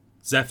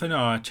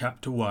Zephaniah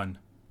chapter 1.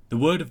 The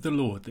word of the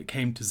Lord that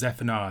came to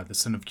Zephaniah the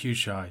son of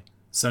Cushai,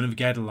 son of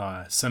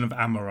Gedaliah, son of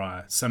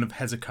Amariah, son of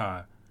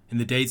Hezekiah, in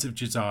the days of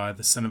Josiah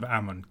the son of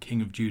Ammon,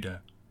 king of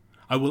Judah.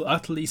 I will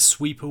utterly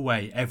sweep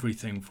away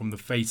everything from the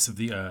face of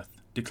the earth,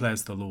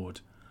 declares the Lord.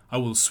 I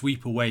will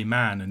sweep away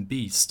man and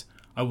beast.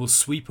 I will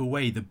sweep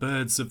away the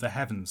birds of the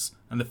heavens,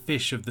 and the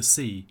fish of the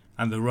sea,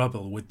 and the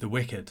rubble with the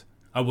wicked.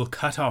 I will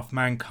cut off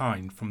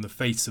mankind from the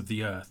face of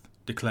the earth,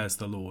 declares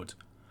the Lord.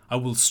 I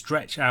will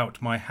stretch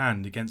out my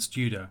hand against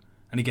Judah,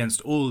 and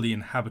against all the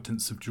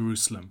inhabitants of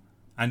Jerusalem,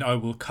 and I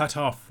will cut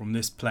off from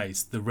this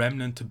place the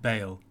remnant of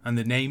Baal, and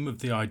the name of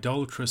the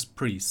idolatrous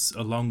priests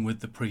along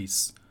with the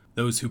priests,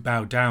 those who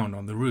bow down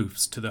on the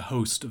roofs to the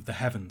host of the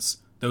heavens,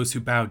 those who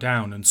bow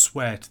down and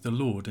swear to the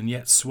Lord and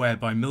yet swear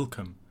by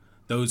Milcom,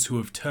 those who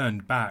have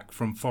turned back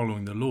from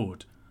following the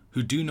Lord,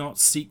 who do not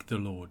seek the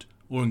Lord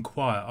or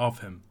inquire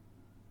of him.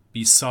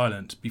 Be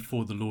silent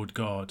before the Lord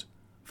God,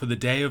 for the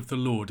day of the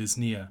Lord is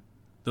near.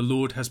 The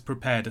Lord has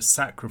prepared a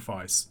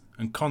sacrifice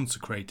and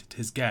consecrated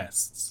his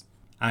guests.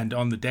 And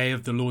on the day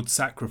of the Lord's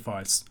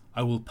sacrifice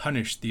I will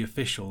punish the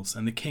officials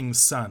and the king's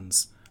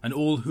sons, and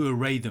all who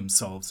array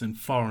themselves in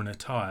foreign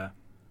attire.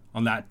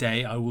 On that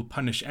day I will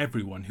punish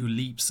everyone who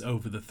leaps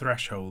over the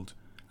threshold,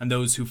 and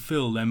those who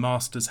fill their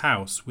master's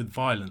house with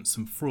violence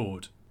and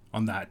fraud.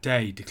 On that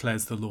day,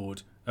 declares the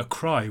Lord, a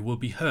cry will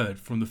be heard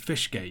from the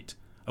fish gate,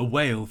 a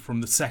wail from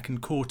the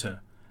second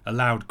quarter, a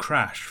loud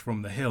crash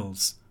from the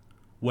hills.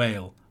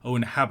 Wail, O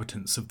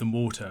inhabitants of the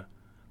mortar,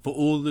 for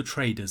all the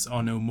traders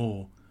are no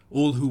more,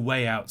 all who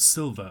weigh out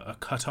silver are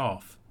cut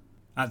off.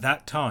 At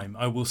that time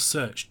I will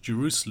search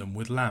Jerusalem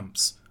with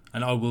lamps,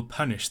 and I will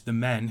punish the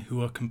men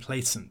who are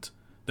complacent,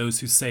 those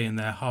who say in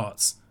their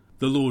hearts,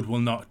 the Lord will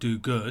not do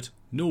good,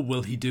 nor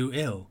will he do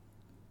ill.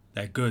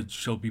 Their goods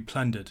shall be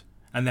plundered,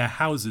 and their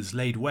houses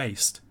laid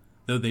waste.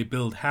 Though they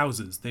build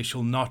houses, they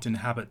shall not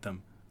inhabit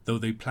them. Though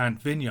they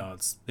plant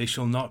vineyards, they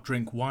shall not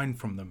drink wine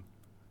from them.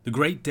 The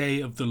great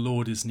day of the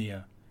Lord is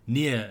near,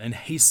 near and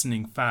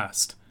hastening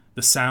fast.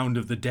 The sound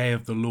of the day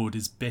of the Lord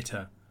is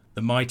bitter.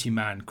 The mighty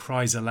man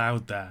cries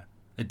aloud there.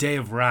 A day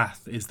of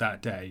wrath is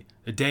that day,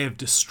 a day of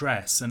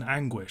distress and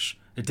anguish,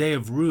 a day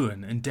of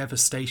ruin and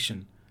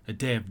devastation, a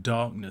day of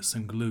darkness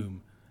and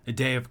gloom, a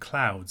day of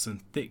clouds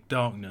and thick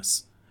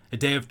darkness, a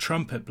day of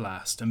trumpet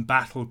blast and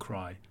battle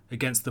cry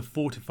against the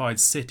fortified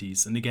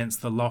cities and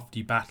against the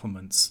lofty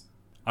battlements.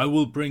 I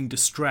will bring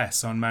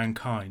distress on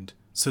mankind,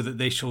 so that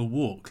they shall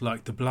walk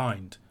like the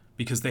blind,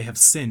 because they have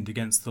sinned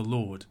against the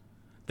Lord.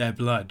 Their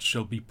blood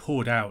shall be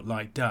poured out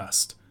like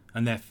dust,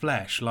 and their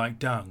flesh like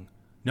dung.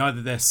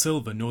 Neither their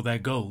silver nor their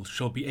gold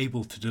shall be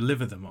able to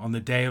deliver them on the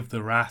day of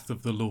the wrath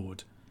of the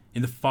Lord.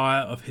 In the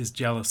fire of his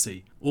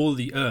jealousy all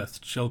the earth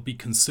shall be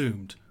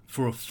consumed,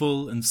 for a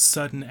full and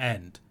sudden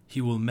end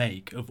he will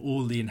make of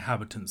all the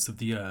inhabitants of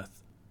the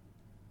earth.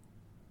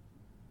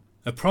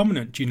 A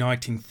prominent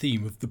uniting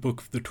theme of the Book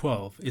of the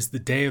 12 is the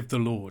Day of the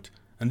Lord,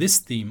 and this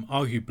theme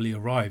arguably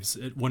arrives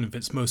at one of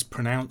its most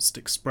pronounced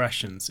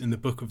expressions in the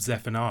book of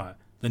Zephaniah,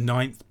 the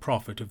 9th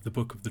prophet of the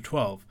Book of the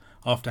 12,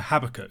 after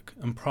Habakkuk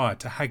and prior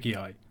to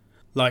Haggai.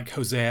 Like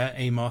Hosea,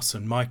 Amos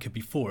and Micah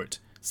before it,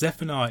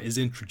 Zephaniah is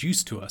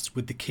introduced to us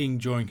with the king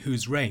during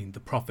whose reign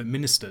the prophet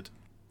ministered.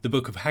 The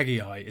book of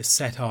Haggai is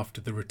set after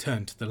the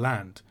return to the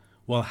land,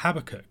 while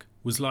Habakkuk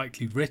was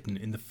likely written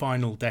in the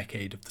final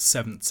decade of the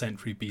 7th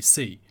century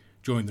BC,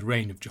 during the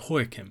reign of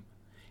Jehoiakim.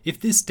 If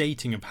this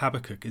dating of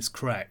Habakkuk is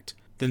correct,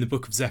 then the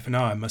book of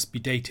Zephaniah must be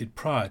dated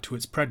prior to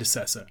its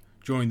predecessor,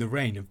 during the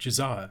reign of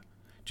Josiah.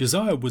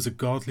 Josiah was a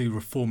godly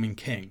reforming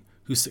king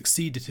who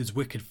succeeded his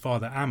wicked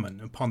father Ammon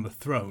upon the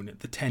throne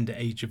at the tender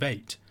age of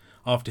 8,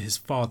 after his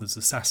father's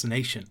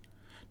assassination.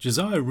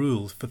 Josiah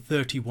ruled for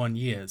 31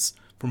 years,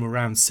 from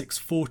around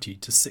 640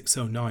 to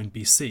 609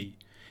 BC.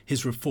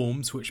 His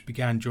reforms, which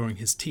began during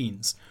his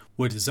teens,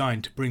 were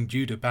designed to bring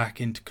Judah back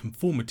into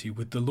conformity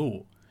with the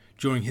law.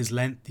 During his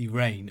lengthy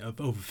reign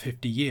of over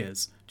 50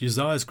 years,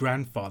 Josiah's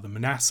grandfather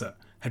Manasseh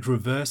had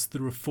reversed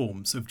the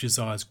reforms of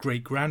Josiah's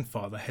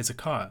great-grandfather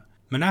Hezekiah.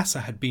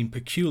 Manasseh had been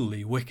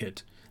peculiarly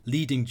wicked,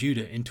 leading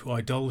Judah into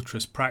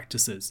idolatrous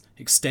practices,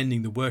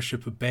 extending the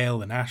worship of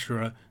Baal and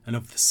Asherah and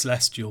of the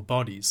celestial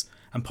bodies,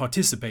 and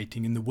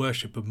participating in the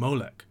worship of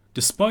Molech.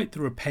 Despite the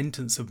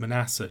repentance of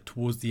Manasseh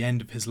towards the end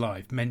of his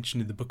life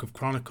mentioned in the book of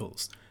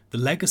Chronicles, the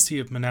legacy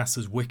of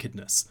Manasseh's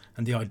wickedness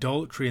and the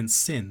idolatry and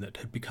sin that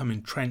had become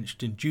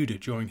entrenched in Judah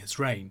during his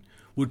reign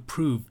would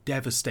prove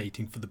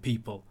devastating for the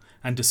people,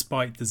 and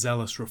despite the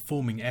zealous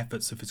reforming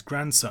efforts of his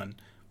grandson,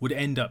 would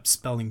end up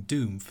spelling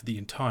doom for the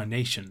entire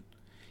nation.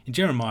 In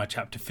Jeremiah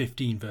chapter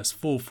 15 verse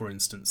 4, for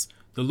instance,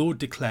 the Lord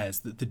declares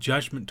that the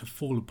judgment to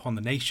fall upon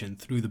the nation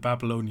through the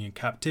Babylonian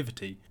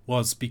captivity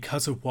was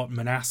because of what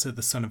Manasseh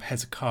the son of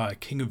Hezekiah,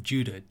 king of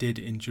Judah, did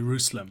in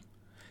Jerusalem.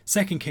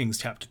 2 Kings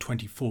chapter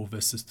 24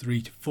 verses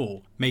 3 to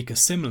 4 make a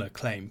similar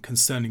claim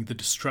concerning the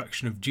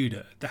destruction of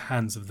Judah at the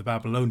hands of the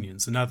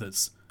Babylonians and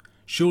others.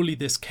 Surely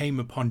this came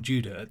upon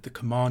Judah at the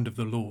command of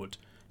the Lord,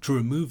 to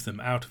remove them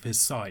out of his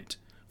sight,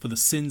 for the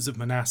sins of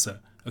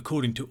Manasseh,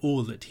 according to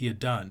all that he had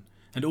done,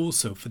 and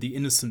also for the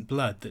innocent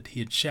blood that he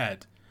had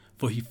shed,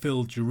 for he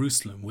filled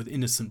Jerusalem with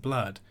innocent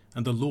blood,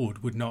 and the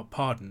Lord would not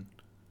pardon.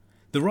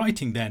 The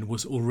writing then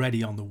was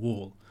already on the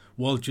wall.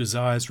 While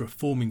Josiah's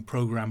reforming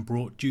program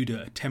brought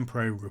Judah a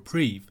temporary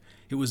reprieve,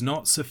 it was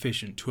not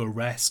sufficient to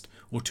arrest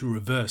or to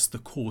reverse the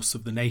course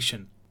of the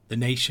nation. The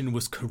nation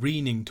was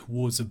careening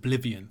towards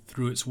oblivion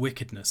through its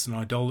wickedness and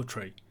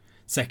idolatry.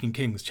 2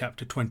 Kings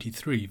chapter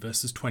 23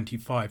 verses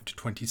 25 to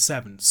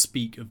 27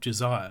 speak of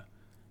Josiah.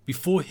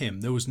 Before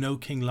him there was no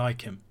king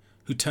like him,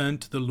 who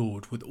turned to the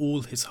Lord with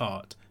all his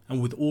heart,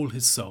 and with all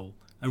his soul,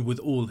 and with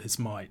all his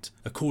might,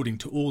 according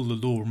to all the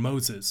law of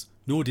Moses,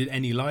 nor did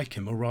any like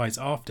him arise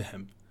after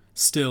him.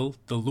 Still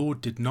the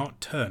Lord did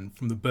not turn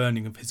from the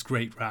burning of his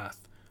great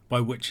wrath, by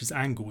which his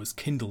anger was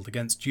kindled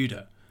against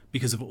Judah,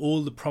 because of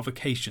all the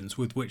provocations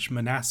with which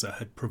Manasseh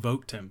had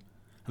provoked him.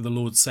 And the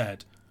Lord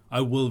said,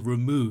 I will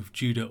remove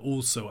Judah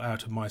also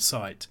out of my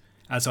sight,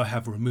 as I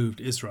have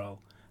removed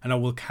Israel, and I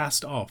will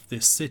cast off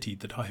this city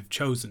that I have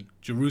chosen,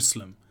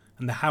 Jerusalem,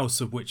 and the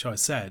house of which I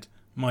said,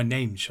 my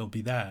name shall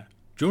be there.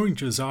 During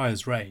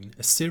Josiah's reign,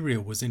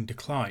 Assyria was in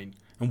decline,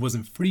 and was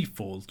in free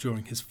fall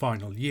during his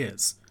final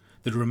years.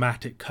 The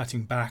dramatic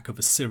cutting back of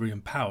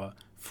Assyrian power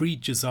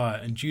freed Josiah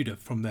and Judah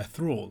from their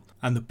thrall,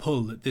 and the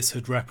pull that this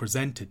had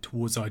represented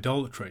towards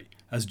idolatry,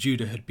 as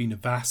Judah had been a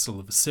vassal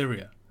of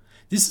Assyria.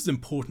 This is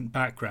important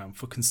background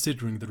for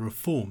considering the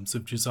reforms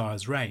of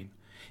Josiah's reign.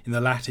 In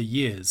the latter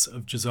years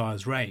of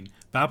Josiah's reign,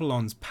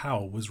 Babylon's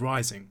power was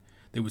rising.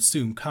 They would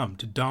soon come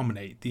to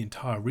dominate the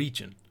entire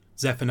region.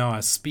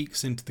 Zephaniah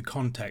speaks into the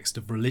context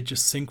of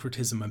religious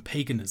syncretism and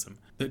paganism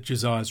that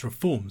Josiah's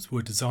reforms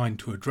were designed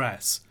to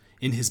address.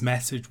 In his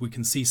message we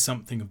can see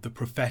something of the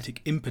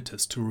prophetic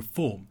impetus to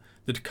reform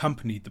that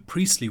accompanied the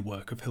priestly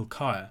work of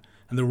Hilkiah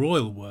and the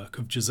royal work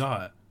of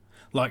Josiah.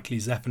 Likely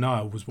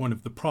Zephaniah was one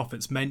of the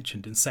prophets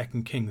mentioned in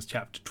 2 Kings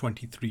chapter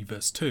 23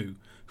 verse 2,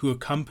 who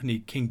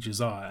accompanied King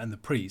Josiah and the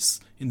priests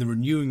in the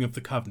renewing of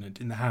the covenant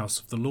in the house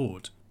of the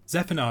Lord.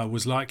 Zephaniah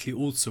was likely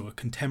also a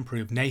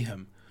contemporary of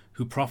Nahum,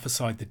 who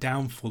prophesied the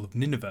downfall of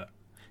Nineveh.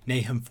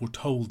 Nahum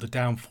foretold the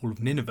downfall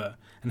of Nineveh,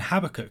 and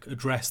Habakkuk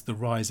addressed the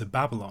rise of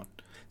Babylon.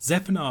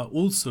 Zephaniah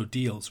also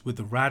deals with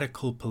the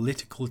radical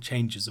political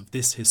changes of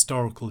this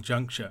historical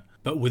juncture,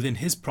 but within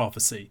his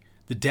prophecy,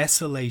 the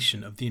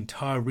desolation of the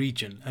entire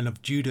region and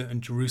of Judah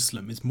and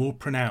Jerusalem is more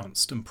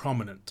pronounced and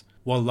prominent.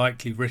 While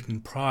likely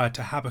written prior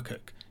to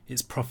Habakkuk,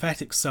 its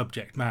prophetic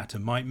subject matter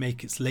might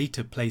make its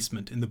later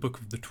placement in the Book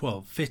of the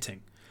 12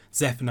 fitting.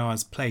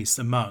 Zephaniah's place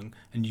among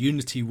and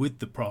unity with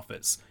the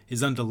prophets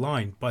is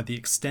underlined by the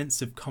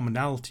extensive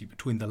commonality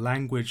between the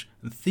language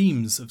and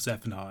themes of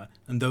Zephaniah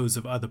and those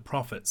of other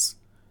prophets.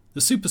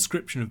 The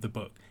superscription of the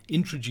book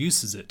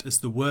introduces it as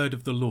the word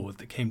of the Lord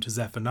that came to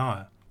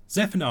Zephaniah.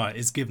 Zephaniah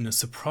is given a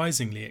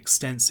surprisingly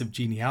extensive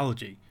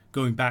genealogy,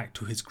 going back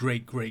to his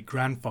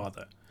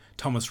great-great-grandfather.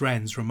 Thomas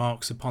Renz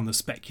remarks upon the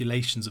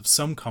speculations of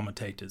some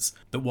commentators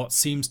that what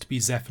seems to be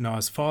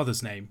Zephaniah's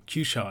father's name,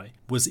 Cushai,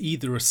 was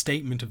either a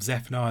statement of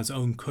Zephaniah's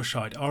own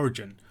Cushite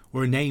origin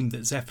or a name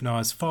that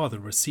Zephaniah's father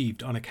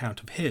received on account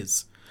of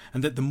his,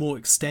 and that the more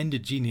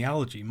extended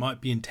genealogy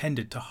might be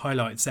intended to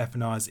highlight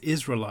Zephaniah's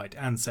Israelite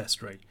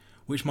ancestry,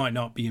 which might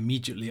not be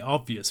immediately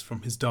obvious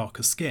from his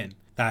darker skin,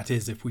 that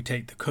is, if we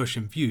take the Cush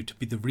in view to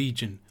be the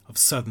region of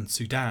southern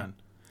Sudan.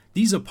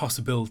 These are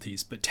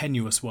possibilities, but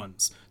tenuous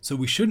ones, so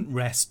we shouldn't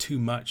rest too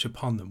much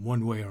upon them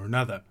one way or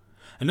another.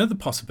 Another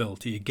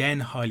possibility,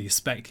 again highly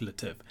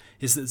speculative,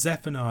 is that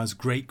Zephaniah's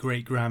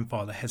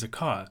great-great-grandfather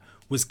Hezekiah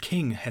was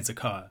King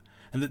Hezekiah,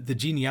 and that the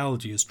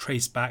genealogy is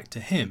traced back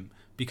to him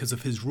because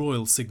of his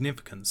royal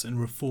significance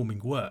and reforming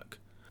work.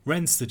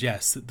 Renz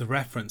suggests that the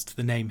reference to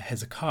the name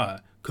Hezekiah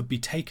could be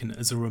taken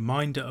as a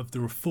reminder of the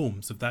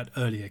reforms of that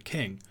earlier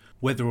king,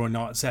 whether or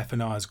not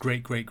Zephaniah's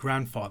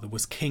great-great-grandfather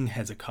was King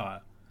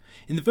Hezekiah.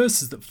 In the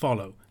verses that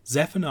follow,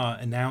 Zephaniah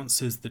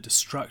announces the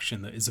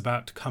destruction that is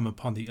about to come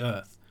upon the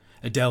earth.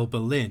 Adele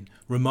Berlin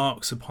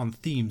remarks upon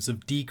themes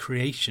of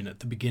decreation at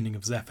the beginning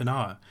of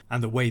Zephaniah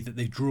and the way that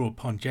they draw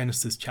upon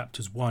Genesis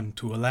chapters 1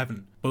 to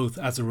 11, both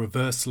as a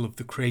reversal of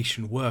the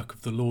creation work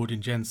of the Lord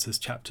in Genesis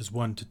chapters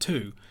 1 to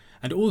 2,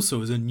 and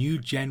also as a new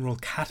general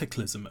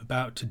cataclysm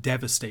about to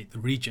devastate the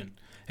region,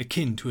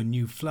 akin to a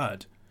new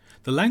flood.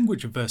 The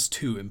language of verse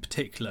 2 in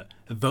particular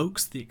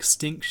evokes the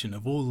extinction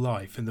of all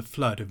life in the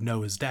flood of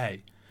Noah's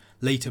day.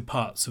 Later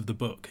parts of the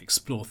book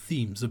explore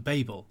themes of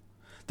Babel.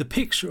 The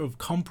picture of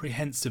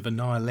comprehensive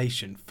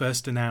annihilation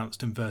first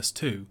announced in verse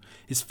 2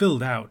 is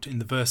filled out in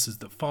the verses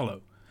that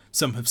follow.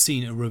 Some have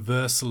seen a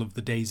reversal of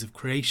the days of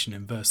creation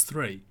in verse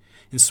 3.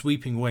 In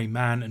sweeping away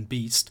man and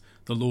beast,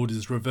 the Lord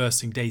is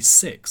reversing day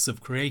 6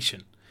 of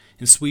creation.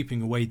 In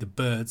sweeping away the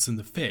birds and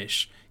the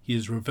fish, he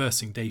is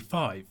reversing day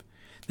 5.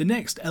 The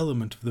next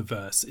element of the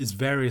verse is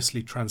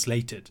variously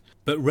translated,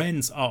 but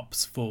Renz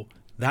opts for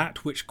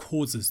that which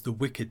causes the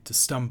wicked to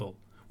stumble,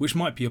 which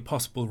might be a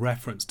possible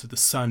reference to the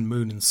sun,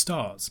 moon and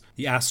stars,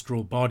 the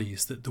astral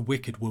bodies that the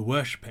wicked were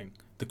worshipping,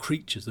 the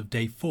creatures of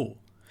day 4.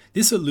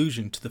 This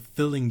allusion to the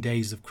filling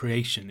days of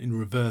creation in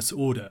reverse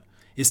order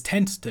is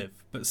tentative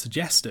but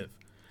suggestive.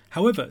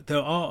 However,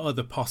 there are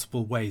other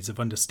possible ways of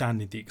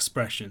understanding the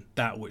expression,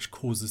 that which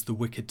causes the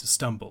wicked to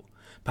stumble.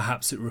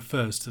 Perhaps it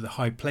refers to the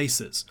high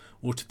places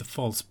or to the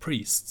false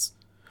priests.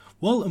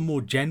 While a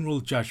more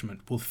general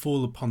judgment will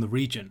fall upon the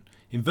region,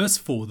 in verse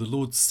 4 the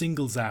Lord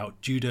singles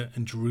out Judah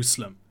and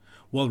Jerusalem.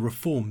 While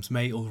reforms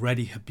may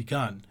already have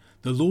begun,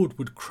 the Lord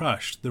would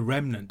crush the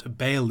remnant of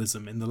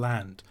Baalism in the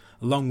land,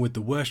 along with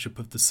the worship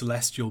of the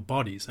celestial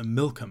bodies and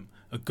Milcom,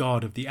 a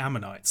god of the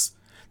Ammonites.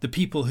 The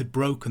people had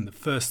broken the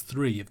first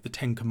 3 of the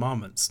 10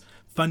 Commandments,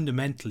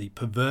 fundamentally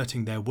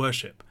perverting their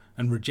worship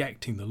and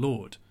rejecting the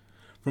Lord.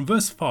 From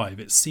verse 5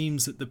 it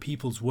seems that the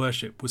people's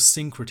worship was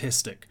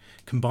syncretistic,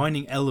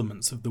 combining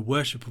elements of the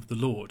worship of the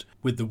Lord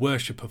with the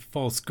worship of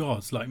false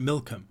gods like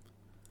Milcom.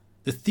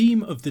 The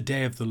theme of the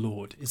day of the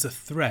Lord is a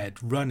thread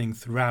running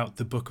throughout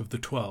the book of the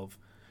 12.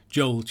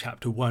 Joel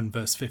chapter 1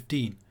 verse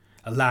 15,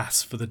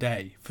 "Alas for the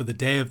day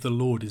of the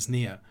Lord is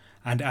near,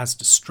 and as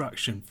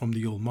destruction from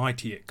the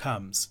Almighty it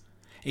comes."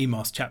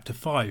 Amos chapter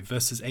 5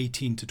 verses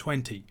 18 to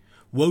 20,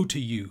 "Woe to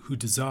you who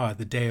desire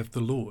the day of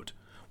the Lord.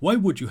 Why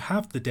would you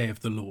have the day of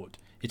the Lord?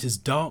 It is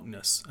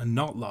darkness and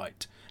not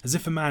light, as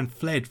if a man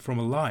fled from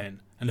a lion,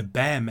 and a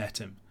bear met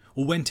him,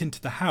 or went into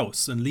the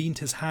house and leaned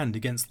his hand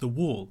against the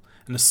wall,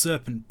 and a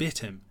serpent bit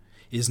him.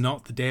 Is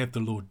not the day of the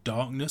Lord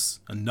darkness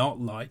and not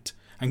light,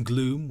 and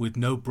gloom with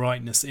no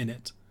brightness in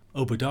it?"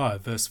 Obadiah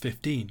verse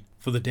 15,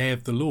 "For the day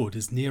of the Lord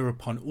is near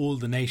upon all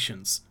the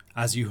nations.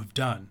 As you have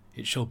done,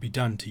 it shall be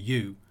done to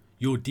you.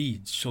 Your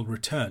deeds shall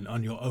return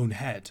on your own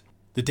head."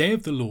 The day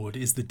of the Lord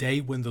is the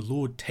day when the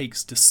Lord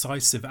takes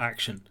decisive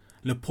action,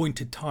 an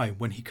appointed time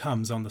when he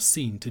comes on the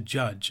scene to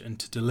judge and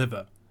to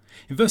deliver.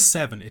 In verse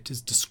 7 it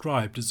is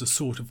described as a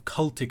sort of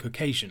cultic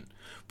occasion,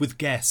 with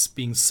guests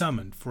being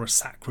summoned for a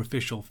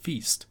sacrificial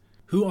feast.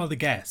 Who are the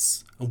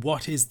guests, and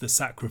what is the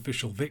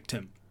sacrificial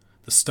victim?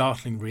 The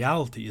startling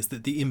reality is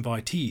that the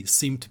invitees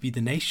seem to be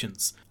the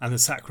nations, and the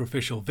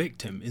sacrificial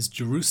victim is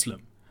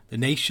Jerusalem. The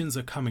nations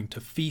are coming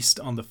to feast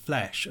on the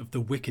flesh of the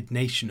wicked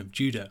nation of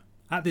Judah.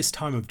 At this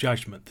time of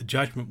judgment, the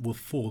judgment will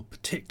fall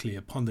particularly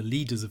upon the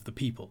leaders of the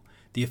people,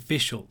 the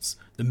officials,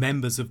 the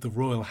members of the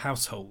royal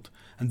household,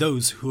 and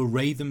those who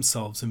array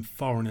themselves in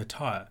foreign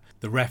attire.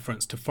 The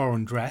reference to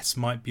foreign dress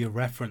might be a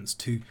reference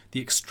to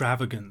the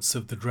extravagance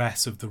of the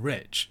dress of the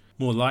rich.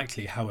 More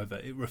likely, however,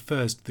 it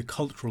refers to the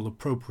cultural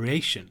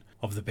appropriation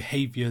of the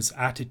behaviours,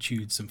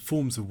 attitudes and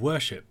forms of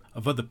worship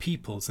of other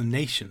peoples and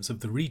nations of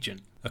the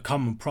region. A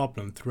common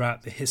problem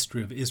throughout the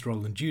history of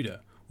Israel and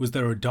Judah was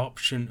their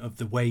adoption of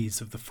the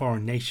ways of the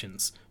foreign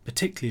nations,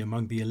 particularly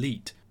among the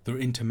elite, their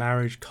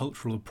intermarriage,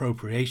 cultural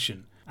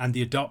appropriation, and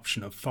the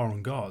adoption of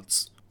foreign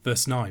gods.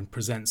 Verse 9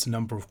 presents a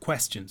number of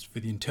questions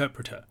for the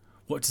interpreter.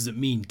 What does it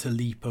mean to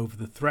leap over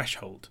the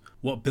threshold?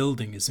 What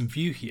building is in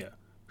view here?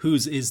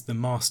 Whose is the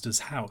master's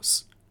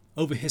house?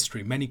 Over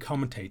history, many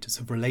commentators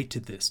have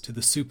related this to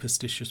the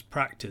superstitious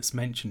practice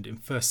mentioned in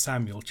 1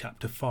 Samuel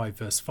chapter 5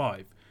 verse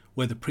 5,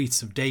 where the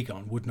priests of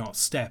Dagon would not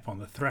step on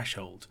the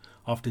threshold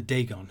after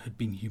Dagon had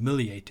been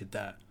humiliated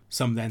there.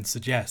 Some then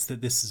suggest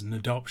that this is an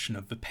adoption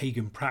of the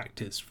pagan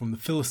practice from the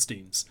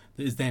Philistines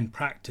that is then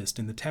practiced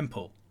in the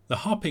temple. The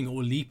hopping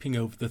or leaping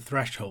over the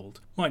threshold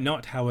might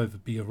not, however,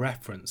 be a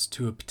reference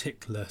to a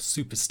particular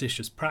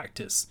superstitious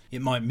practice.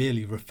 It might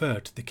merely refer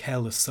to the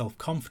careless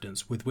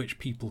self-confidence with which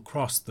people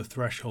cross the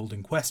threshold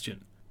in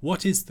question.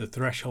 What is the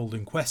threshold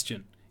in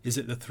question? Is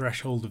it the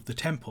threshold of the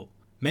temple?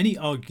 Many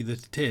argue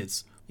that it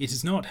is. It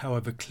is not,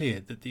 however, clear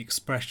that the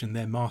expression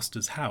 "their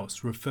master's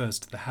house" refers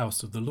to the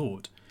house of the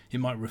Lord. It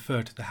might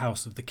refer to the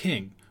house of the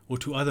king or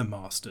to other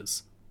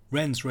masters.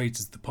 Renz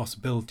raises the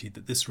possibility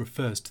that this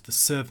refers to the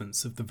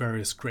servants of the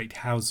various great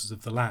houses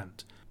of the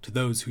land, to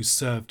those who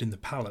served in the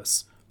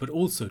palace, but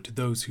also to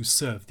those who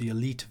served the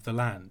elite of the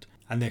land,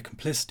 and their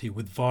complicity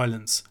with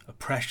violence,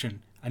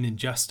 oppression, and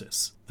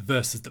injustice. The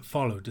verses that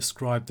follow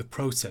describe the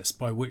process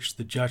by which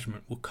the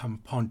judgment will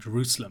come upon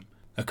Jerusalem.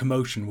 A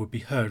commotion would be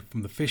heard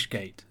from the fish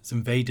gate as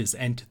invaders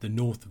entered the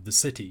north of the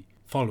city.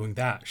 Following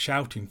that,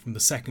 shouting from the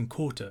second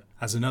quarter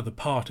as another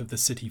part of the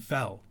city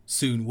fell.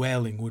 Soon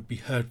wailing would be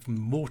heard from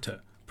the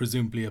mortar,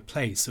 presumably a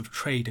place of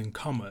trade and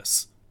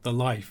commerce. The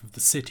life of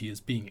the city is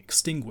being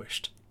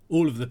extinguished.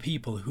 All of the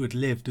people who had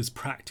lived as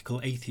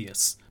practical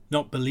atheists,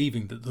 not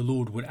believing that the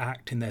Lord would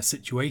act in their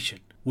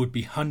situation, would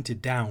be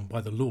hunted down by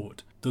the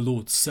Lord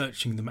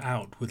searching them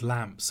out with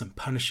lamps and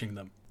punishing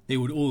them. They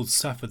would all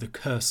suffer the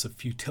curse of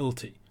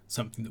futility,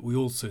 something that we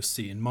also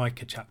see in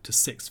Micah chapter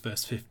 6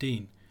 verse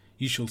 15.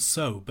 You shall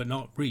sow but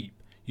not reap.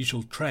 You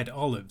shall tread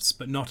olives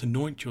but not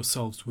anoint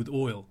yourselves with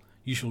oil.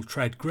 You shall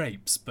tread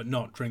grapes but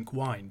not drink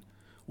wine.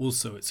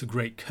 Also, it's a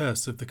great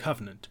curse of the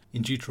covenant.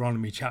 In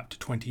Deuteronomy chapter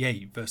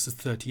 28 verses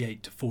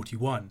 38 to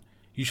 41,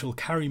 you shall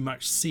carry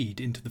much seed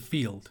into the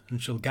field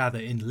and shall gather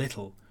in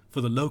little,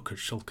 for the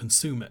locust shall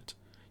consume it.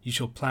 You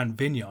shall plant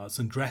vineyards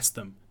and dress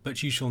them,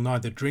 but you shall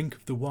neither drink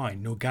of the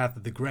wine nor gather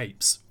the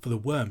grapes, for the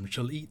worm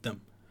shall eat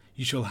them.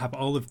 You shall have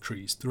olive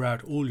trees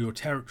throughout all your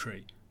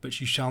territory, but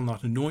you shall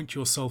not anoint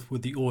yourself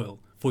with the oil,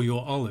 for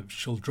your olives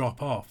shall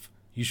drop off.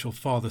 You shall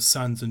father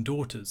sons and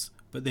daughters,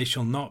 but they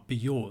shall not be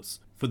yours,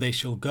 for they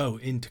shall go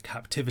into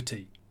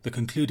captivity. The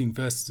concluding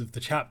verses of the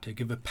chapter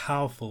give a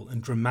powerful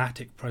and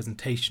dramatic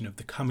presentation of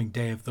the coming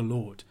day of the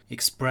Lord,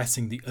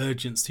 expressing the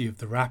urgency of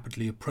the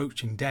rapidly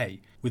approaching day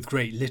with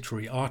great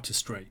literary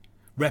artistry.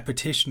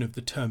 Repetition of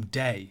the term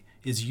day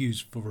is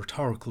used for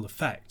rhetorical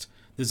effect.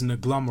 There's an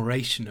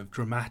agglomeration of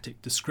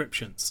dramatic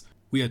descriptions.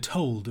 We are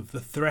told of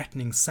the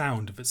threatening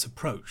sound of its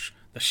approach,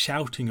 the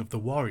shouting of the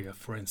warrior,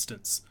 for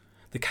instance.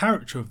 The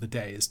character of the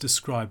day is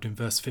described in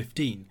verse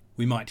 15.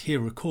 We might here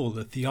recall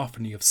the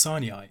theophany of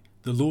Sinai.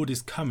 The Lord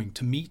is coming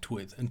to meet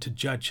with and to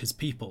judge his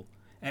people.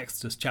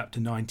 Exodus chapter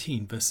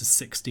 19 verses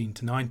 16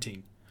 to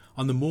 19.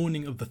 On the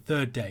morning of the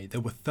third day there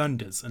were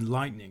thunders and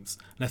lightnings,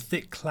 and a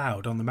thick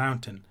cloud on the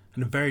mountain,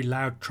 and a very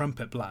loud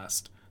trumpet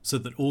blast, so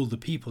that all the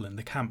people in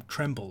the camp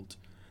trembled.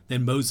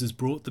 Then Moses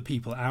brought the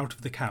people out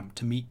of the camp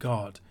to meet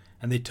God,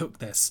 and they took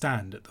their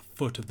stand at the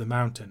foot of the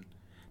mountain.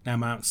 Now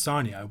Mount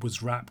Sinai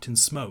was wrapped in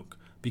smoke,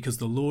 because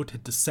the Lord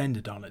had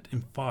descended on it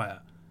in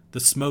fire. The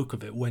smoke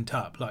of it went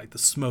up like the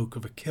smoke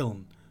of a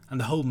kiln, and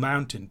the whole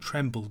mountain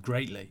trembled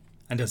greatly.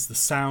 And as the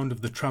sound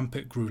of the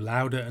trumpet grew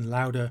louder and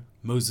louder,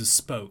 Moses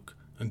spoke,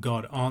 and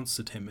God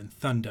answered him in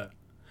thunder.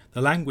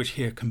 The language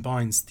here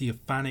combines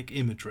theophanic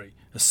imagery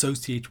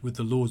associated with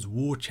the Lord's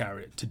war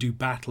chariot to do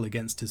battle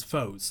against his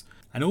foes,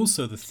 and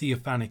also the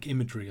theophanic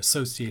imagery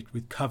associated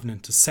with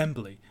covenant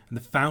assembly and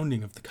the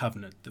founding of the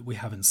covenant that we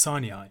have in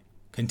Sinai.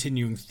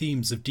 Continuing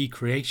themes of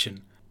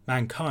decreation,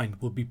 mankind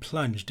will be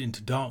plunged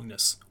into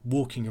darkness,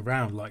 walking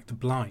around like the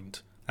blind.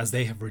 As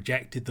they have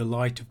rejected the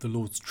light of the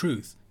Lord's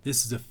truth,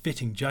 this is a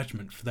fitting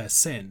judgment for their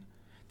sin.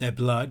 Their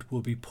blood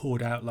will be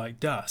poured out like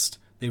dust.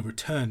 They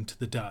return to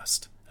the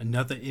dust,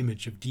 another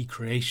image of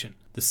decreation.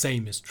 The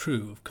same is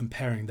true of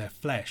comparing their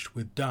flesh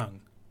with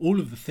dung. All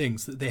of the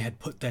things that they had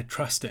put their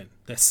trust in,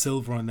 their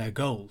silver and their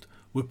gold,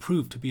 would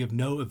prove to be of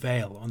no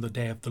avail on the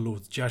day of the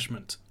Lord's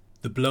judgment.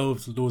 The blow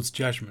of the Lord's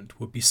judgment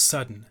would be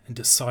sudden and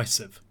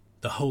decisive,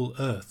 the whole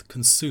earth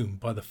consumed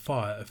by the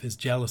fire of his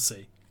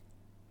jealousy.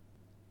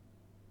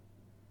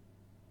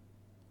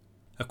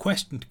 A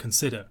question to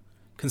consider.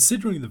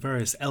 Considering the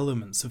various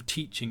elements of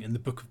teaching in the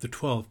Book of the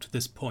 12 to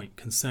this point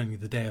concerning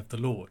the day of the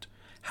Lord,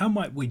 how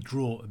might we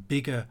draw a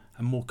bigger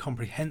and more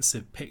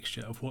comprehensive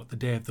picture of what the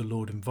day of the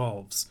Lord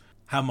involves?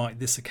 How might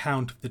this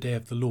account of the day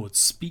of the Lord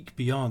speak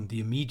beyond the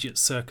immediate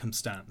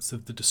circumstance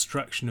of the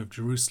destruction of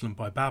Jerusalem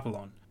by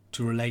Babylon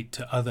to relate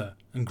to other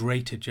and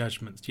greater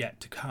judgments yet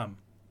to come?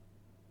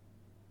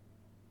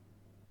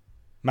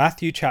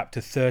 Matthew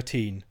chapter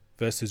 13,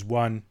 verses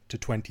 1 to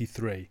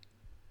 23.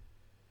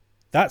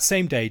 That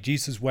same day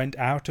Jesus went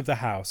out of the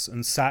house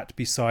and sat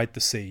beside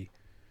the sea,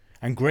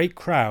 and great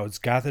crowds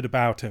gathered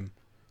about him,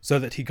 so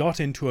that he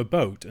got into a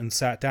boat and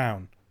sat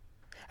down.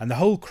 And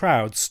the whole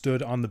crowd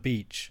stood on the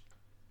beach.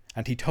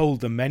 And he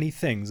told them many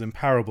things in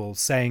parables,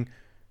 saying,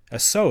 A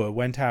sower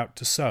went out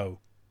to sow.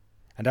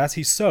 And as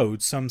he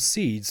sowed, some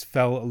seeds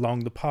fell along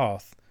the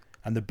path,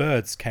 and the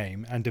birds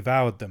came and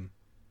devoured them.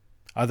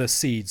 Other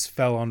seeds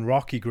fell on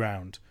rocky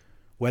ground,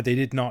 where they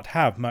did not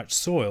have much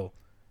soil,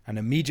 and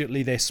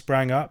immediately they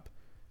sprang up,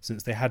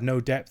 since they had no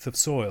depth of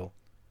soil.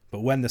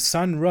 But when the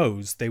sun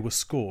rose, they were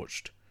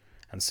scorched,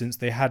 and since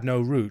they had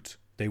no root,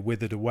 they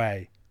withered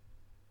away.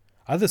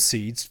 Other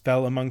seeds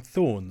fell among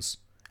thorns,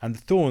 and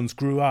the thorns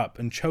grew up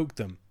and choked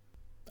them.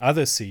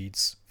 Other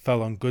seeds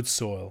fell on good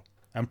soil,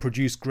 and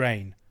produced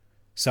grain,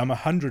 some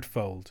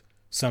 100-fold,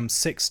 some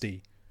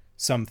 60,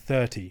 some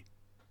 30.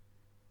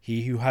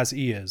 He who has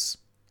ears,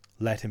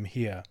 let him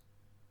hear.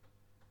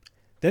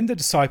 Then the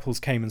disciples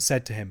came and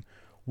said to him,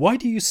 Why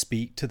do you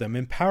speak to them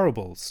in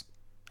parables?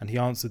 And he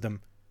answered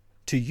them,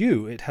 To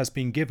you it has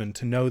been given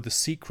to know the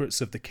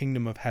secrets of the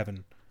kingdom of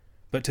heaven,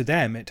 but to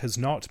them it has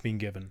not been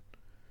given.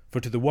 For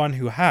to the one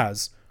who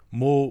has,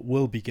 more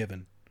will be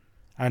given,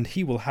 and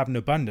he will have an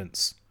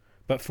abundance.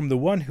 But from the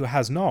one who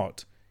has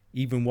not,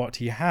 even what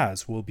he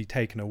has will be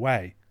taken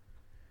away.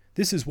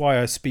 This is why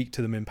I speak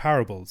to them in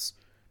parables,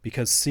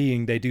 because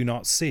seeing they do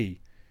not see,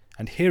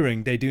 and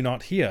hearing they do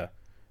not hear,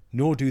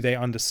 nor do they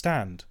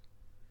understand.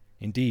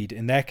 Indeed,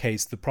 in their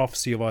case the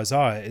prophecy of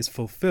Isaiah is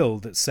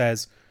fulfilled that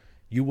says,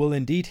 You will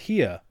indeed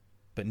hear,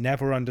 but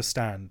never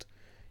understand.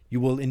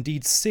 You will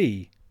indeed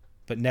see,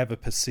 but never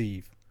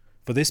perceive.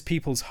 For this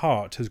people's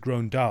heart has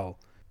grown dull,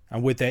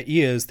 and with their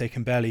ears they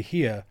can barely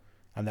hear,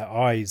 and their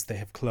eyes they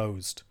have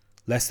closed,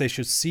 lest they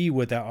should see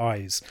with their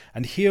eyes,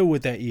 and hear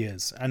with their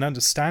ears, and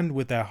understand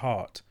with their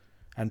heart,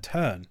 and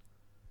turn,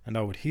 and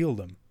I would heal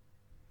them.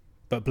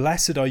 But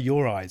blessed are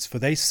your eyes, for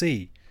they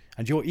see,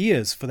 and your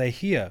ears, for they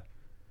hear.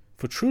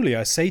 For truly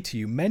I say to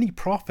you, many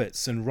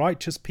prophets and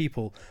righteous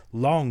people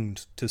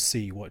longed to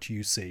see what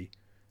you see,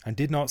 and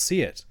did not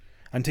see it,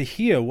 and to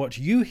hear what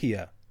you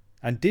hear,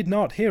 and did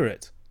not hear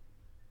it.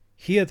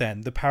 Hear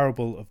then the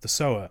parable of the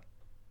sower.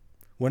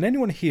 When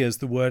anyone hears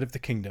the word of the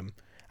kingdom,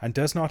 and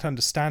does not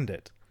understand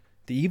it,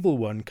 the evil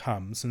one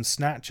comes and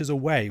snatches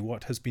away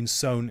what has been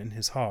sown in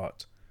his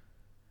heart.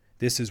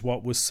 This is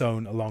what was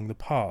sown along the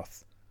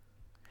path.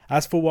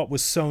 As for what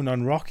was sown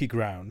on rocky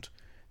ground,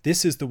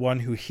 this is the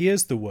one who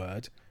hears the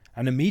word,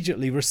 and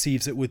immediately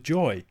receives it with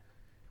joy.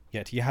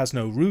 Yet he has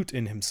no root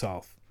in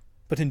himself,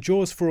 but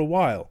endures for a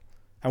while.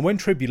 And when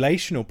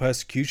tribulation or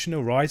persecution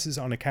arises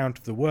on account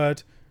of the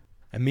word,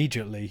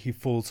 immediately he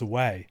falls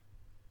away.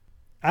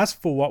 As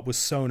for what was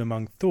sown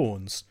among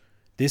thorns,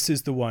 this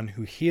is the one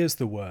who hears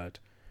the word,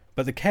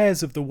 but the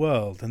cares of the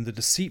world and the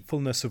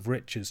deceitfulness of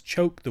riches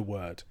choke the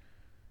word,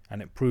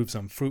 and it proves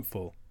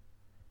unfruitful.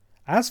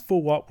 As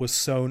for what was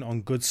sown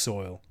on good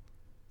soil,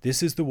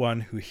 this is the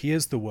one who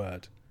hears the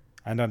word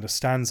and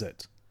understands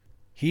it.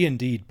 He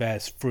indeed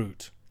bears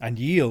fruit, and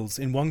yields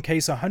in one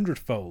case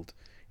 100-fold,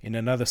 in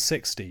another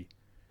 60,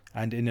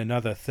 and in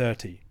another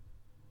 30.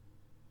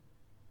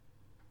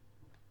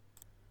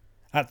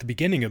 At the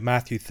beginning of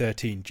Matthew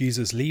 13,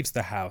 Jesus leaves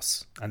the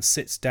house and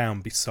sits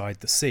down beside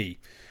the sea.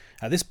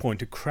 At this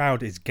point, a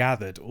crowd is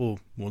gathered, or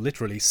more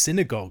literally,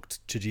 synagogued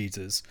to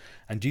Jesus,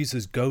 and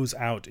Jesus goes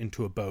out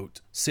into a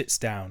boat, sits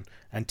down,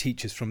 and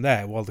teaches from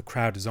there while the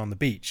crowd is on the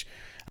beach.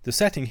 The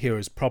setting here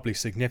is probably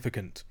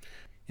significant.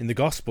 In the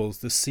Gospels,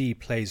 the sea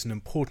plays an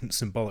important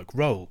symbolic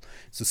role.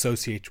 It's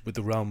associated with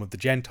the realm of the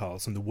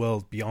Gentiles and the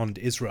world beyond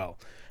Israel,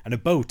 and a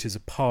boat is a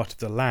part of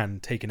the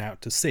land taken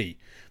out to sea.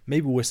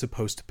 Maybe we're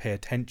supposed to pay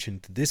attention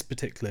to this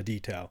particular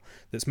detail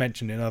that's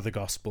mentioned in other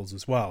Gospels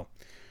as well.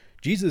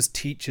 Jesus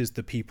teaches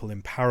the people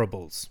in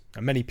parables,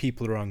 and many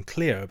people are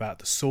unclear about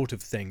the sort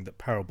of thing that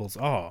parables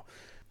are.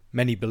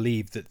 Many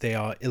believe that they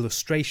are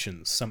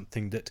illustrations,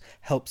 something that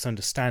helps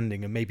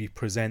understanding and maybe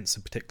presents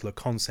a particular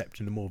concept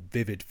in a more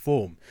vivid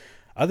form.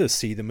 Others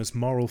see them as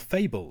moral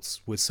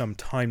fables with some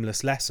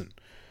timeless lesson.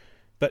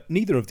 But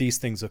neither of these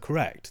things are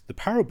correct. The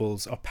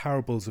parables are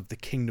parables of the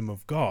kingdom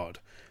of God,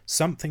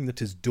 something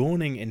that is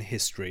dawning in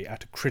history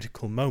at a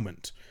critical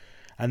moment.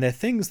 And they're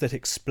things that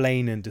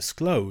explain and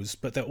disclose,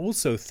 but they're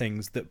also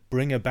things that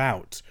bring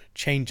about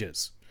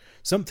changes.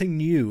 Something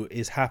new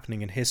is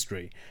happening in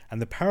history,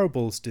 and the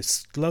parables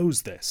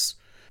disclose this.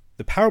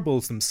 The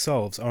parables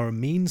themselves are a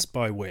means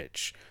by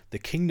which the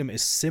kingdom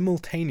is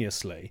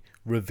simultaneously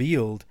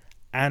revealed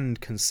and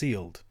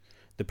concealed.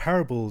 The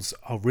parables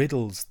are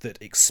riddles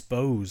that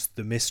expose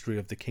the mystery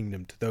of the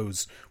kingdom to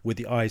those with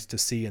the eyes to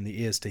see and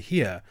the ears to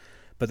hear,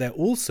 but they're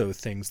also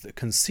things that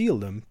conceal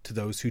them to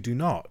those who do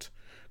not.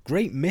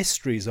 Great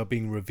mysteries are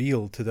being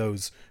revealed to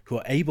those who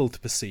are able to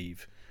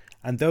perceive,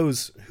 and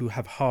those who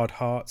have hard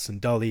hearts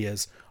and dull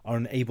ears are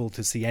unable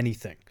to see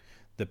anything.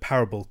 The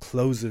parable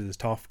closes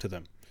it off to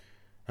them.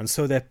 And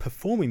so they're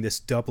performing this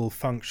double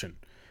function.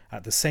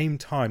 At the same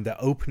time, they're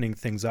opening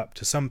things up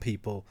to some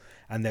people,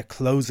 and they're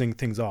closing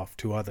things off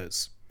to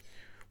others.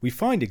 We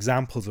find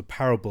examples of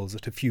parables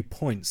at a few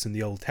points in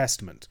the Old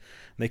Testament.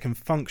 They can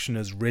function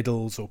as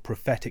riddles or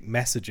prophetic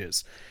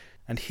messages,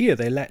 and here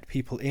they let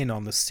people in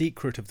on the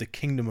secret of the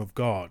kingdom of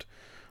God,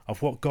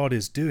 of what God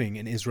is doing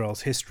in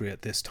Israel's history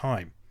at this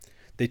time.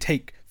 They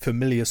take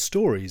familiar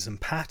stories and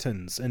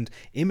patterns and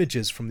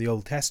images from the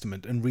Old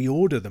Testament and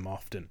reorder them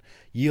often,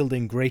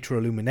 yielding greater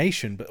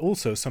illumination, but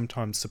also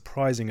sometimes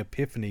surprising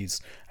epiphanies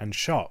and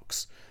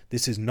shocks.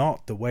 This is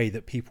not the way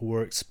that people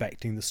were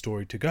expecting the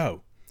story to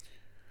go.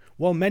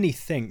 While many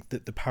think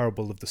that the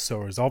parable of the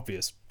sower is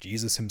obvious,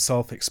 Jesus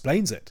himself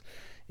explains it.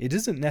 It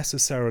isn't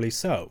necessarily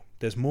so.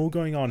 There's more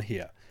going on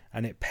here,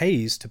 and it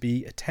pays to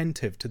be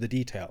attentive to the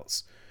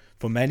details.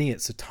 For many,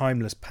 it's a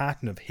timeless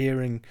pattern of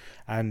hearing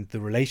and the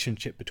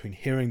relationship between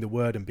hearing the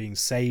word and being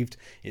saved.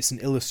 It's an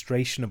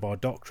illustration of our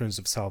doctrines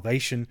of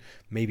salvation,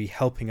 maybe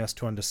helping us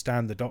to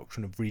understand the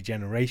doctrine of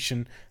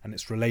regeneration and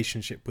its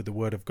relationship with the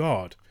word of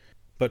God.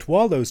 But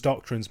while those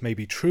doctrines may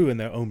be true in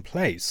their own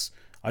place,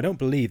 I don't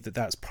believe that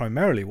that's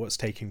primarily what's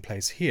taking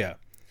place here.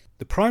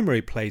 The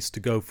primary place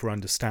to go for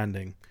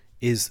understanding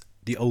is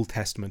the Old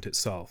Testament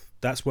itself.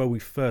 That's where we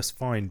first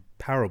find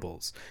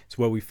parables. It's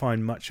where we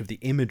find much of the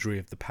imagery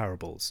of the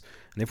parables.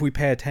 And if we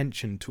pay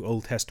attention to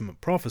Old Testament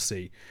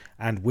prophecy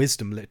and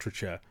wisdom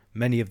literature,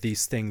 many of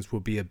these things will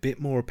be a bit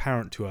more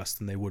apparent to us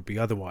than they would be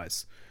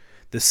otherwise.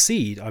 The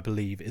seed, I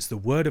believe, is the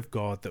word of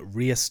God that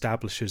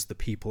re-establishes the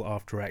people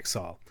after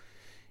exile.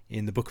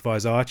 In the book of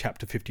Isaiah,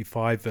 chapter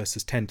 55,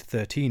 verses 10 to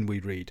 13,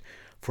 we read,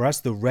 "For as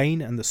the rain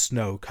and the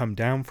snow come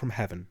down from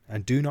heaven,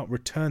 and do not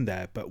return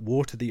there, but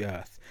water the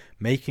earth,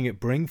 making it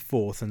bring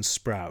forth and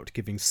sprout,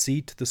 giving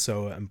seed to the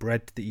sower and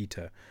bread to the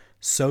eater,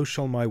 so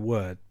shall my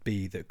word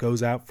be that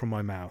goes out from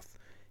my mouth.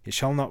 It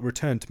shall not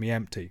return to me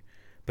empty,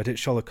 but it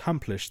shall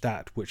accomplish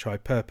that which I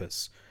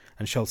purpose,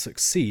 and shall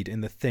succeed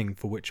in the thing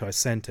for which I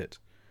sent it.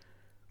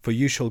 For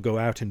you shall go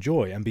out in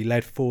joy, and be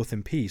led forth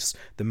in peace.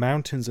 The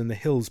mountains and the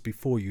hills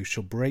before you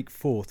shall break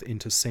forth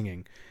into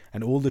singing,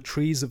 and all the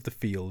trees of the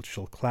field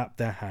shall clap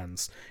their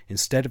hands.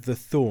 Instead of the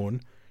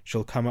thorn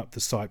shall come up the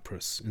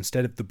cypress,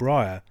 instead of the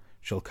briar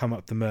shall come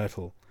up the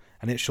myrtle,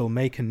 and it shall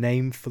make a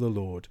name for the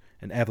Lord,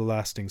 an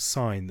everlasting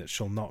sign that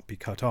shall not be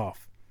cut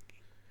off."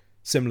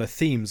 Similar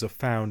themes are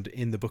found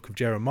in the book of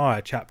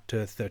Jeremiah,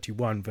 chapter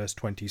 31, verse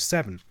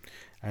 27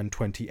 and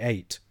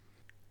 28.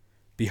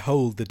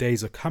 "Behold, the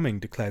days are coming,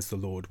 declares the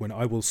Lord, when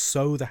I will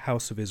sow the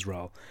house of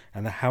Israel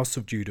and the house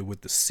of Judah with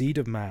the seed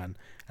of man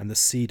and the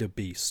seed of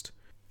beast.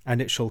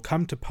 And it shall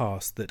come to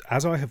pass that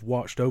as I have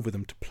watched over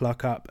them to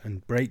pluck up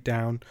and break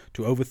down,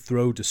 to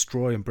overthrow,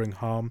 destroy, and bring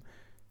harm,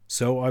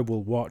 so I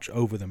will watch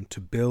over them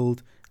to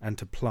build and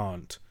to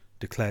plant,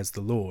 declares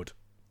the Lord.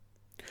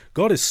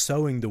 God is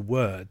sowing the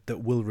word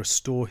that will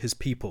restore his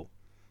people,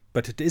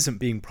 but it isn't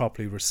being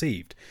properly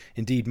received.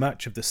 Indeed,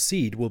 much of the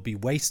seed will be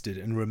wasted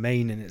and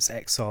remain in its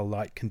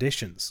exile-like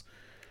conditions.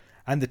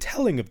 And the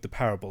telling of the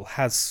parable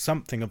has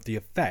something of the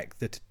effect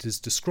that it is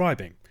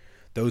describing.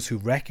 Those who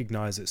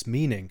recognize its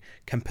meaning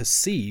can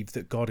perceive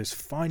that God is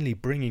finally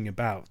bringing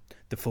about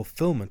the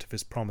fulfillment of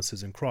his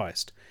promises in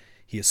Christ.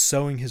 He is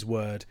sowing his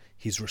word,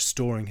 he's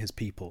restoring his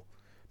people.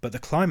 But the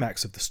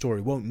climax of the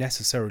story won't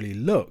necessarily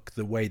look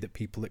the way that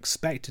people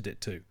expected it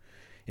to.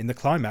 In the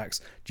climax,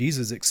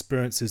 Jesus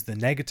experiences the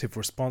negative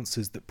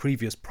responses that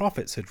previous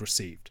prophets had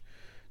received,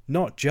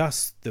 not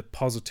just the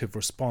positive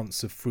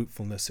response of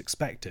fruitfulness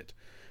expected.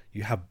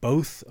 You have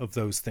both of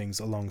those things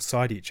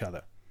alongside each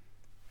other.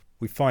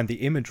 We find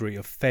the imagery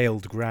of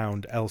failed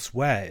ground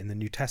elsewhere in the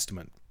New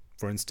Testament.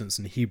 For instance,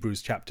 in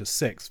Hebrews chapter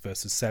 6,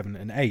 verses 7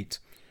 and 8.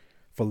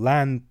 For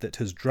land that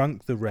has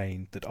drunk the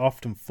rain that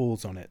often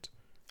falls on it,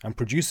 and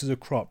produces a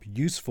crop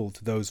useful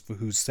to those for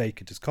whose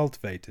sake it is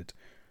cultivated,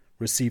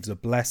 receives a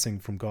blessing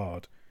from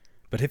God.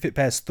 But if it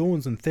bears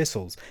thorns and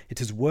thistles,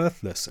 it is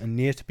worthless and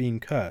near to being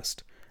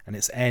cursed, and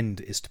its end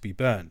is to be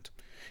burned.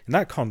 In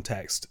that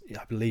context,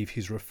 I believe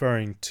he's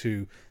referring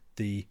to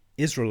the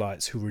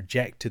Israelites who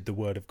rejected the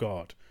word of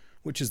God,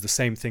 which is the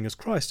same thing as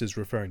Christ is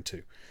referring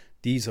to.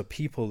 These are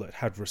people that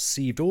had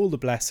received all the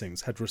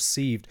blessings, had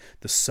received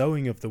the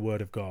sowing of the word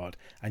of God,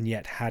 and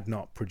yet had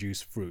not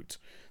produced fruit.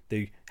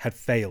 They had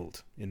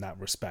failed in that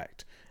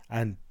respect,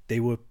 and they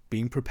were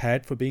being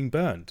prepared for being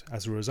burned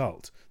as a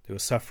result. They were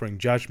suffering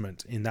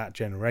judgment in that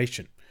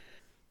generation.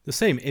 The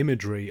same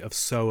imagery of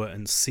sower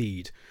and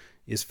seed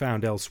is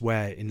found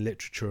elsewhere in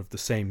literature of the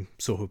same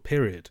sort of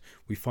period.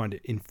 We find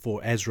it in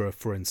 4 Ezra,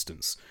 for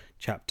instance,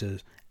 chapter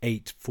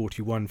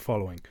 8:41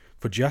 following.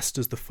 For just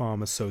as the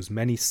farmer sows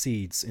many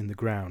seeds in the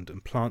ground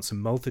and plants a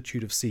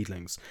multitude of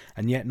seedlings,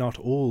 and yet not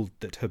all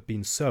that have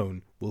been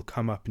sown will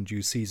come up in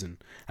due season,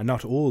 and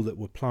not all that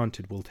were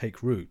planted will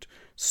take root,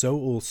 so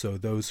also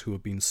those who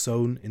have been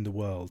sown in the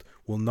world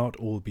will not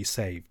all be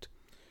saved.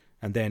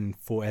 And then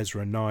 4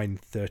 Ezra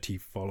 9:30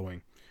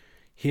 following.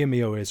 Hear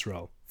me, O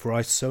Israel, for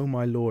I sow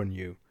my law in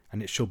you,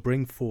 and it shall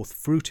bring forth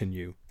fruit in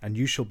you, and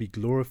you shall be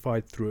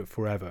glorified through it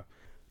forever.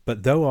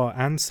 But though our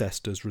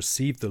ancestors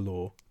received the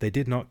law, they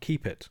did not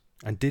keep it,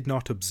 and did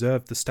not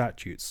observe the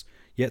statutes.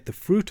 Yet the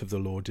fruit of the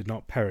law did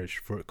not perish,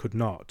 for it could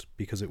not,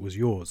 because it was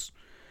yours.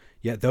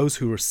 Yet those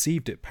who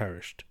received it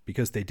perished,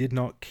 because they did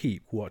not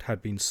keep what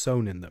had been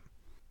sown in them.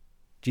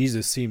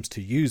 Jesus seems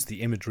to use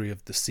the imagery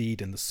of the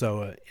seed and the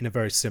sower in a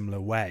very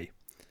similar way.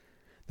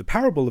 The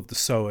parable of the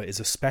sower is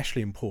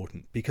especially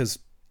important because,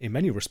 in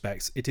many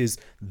respects, it is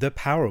the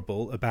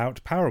parable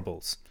about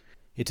parables.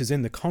 It is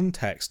in the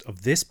context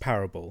of this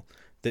parable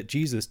that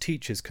Jesus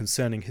teaches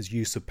concerning his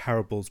use of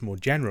parables more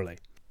generally.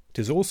 It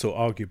is also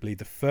arguably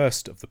the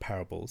first of the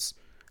parables,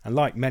 and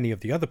like many of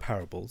the other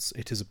parables,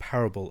 it is a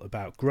parable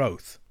about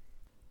growth.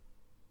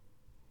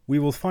 We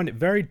will find it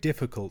very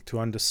difficult to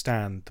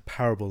understand the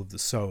parable of the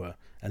sower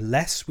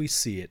unless we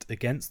see it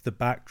against the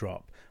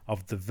backdrop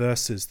of the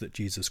verses that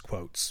Jesus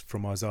quotes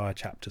from Isaiah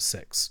chapter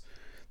 6.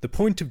 The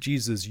point of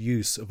Jesus'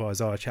 use of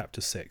Isaiah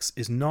chapter 6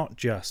 is not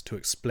just to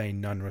explain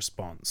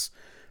non-response,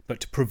 but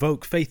to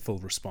provoke faithful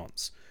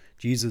response.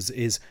 Jesus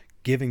is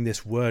giving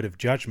this word of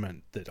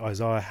judgment that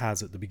Isaiah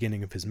has at the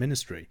beginning of his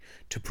ministry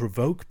to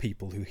provoke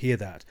people who hear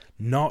that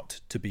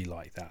not to be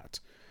like that.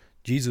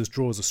 Jesus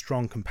draws a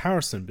strong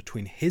comparison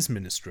between his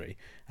ministry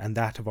and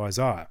that of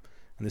Isaiah,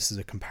 and this is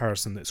a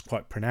comparison that's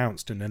quite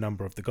pronounced in a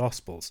number of the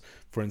Gospels.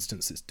 For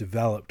instance, it's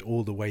developed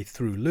all the way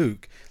through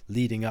Luke,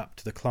 leading up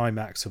to the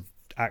climax of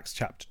Acts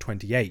chapter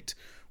 28,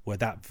 where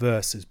that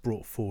verse is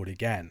brought forward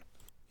again,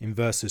 in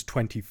verses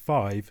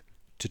 25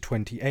 to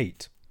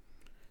 28.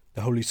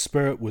 The Holy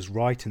Spirit was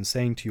right in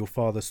saying to your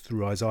fathers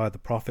through Isaiah the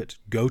prophet,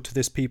 Go to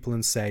this people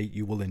and say,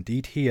 You will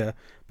indeed hear,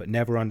 but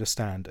never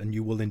understand, and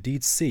you will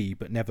indeed see,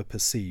 but never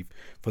perceive.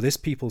 For this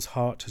people's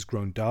heart has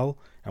grown dull,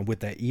 and with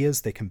their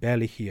ears they can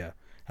barely hear,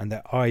 and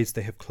their eyes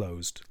they have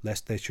closed,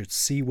 lest they should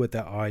see with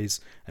their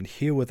eyes, and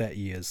hear with their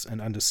ears, and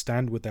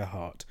understand with their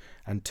heart,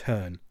 and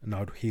turn, and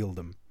I would heal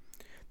them.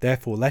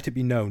 Therefore let it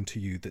be known to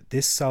you that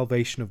this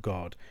salvation of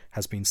God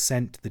has been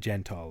sent to the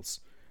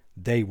Gentiles.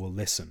 They will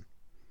listen.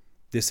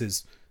 This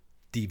is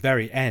the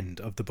very end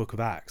of the book of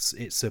Acts.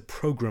 It's a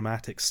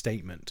programmatic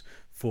statement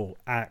for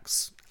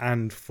Acts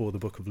and for the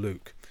book of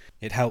Luke.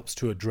 It helps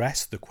to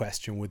address the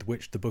question with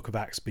which the book of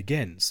Acts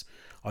begins.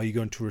 Are you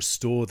going to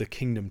restore the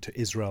kingdom to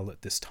Israel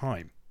at this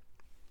time?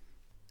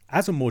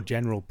 As a more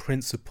general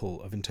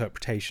principle of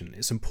interpretation,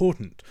 it's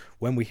important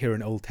when we hear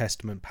an Old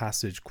Testament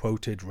passage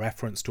quoted,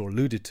 referenced, or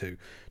alluded to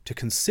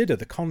consider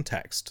the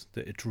context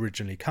that it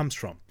originally comes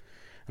from.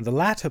 And the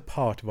latter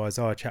part of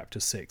Isaiah chapter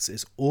 6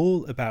 is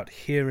all about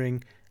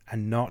hearing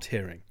and not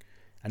hearing,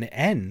 and it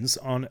ends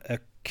on a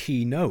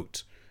key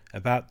note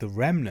about the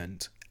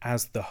remnant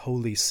as the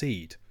holy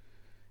seed.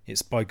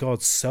 It's by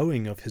God's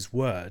sowing of his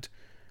word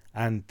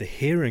and the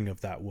hearing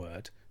of that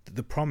word that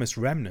the promised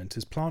remnant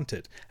is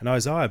planted. And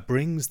Isaiah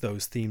brings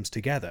those themes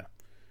together.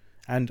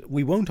 And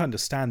we won't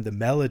understand the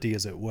melody,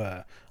 as it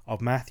were,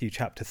 of Matthew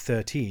chapter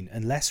 13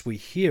 unless we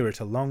hear it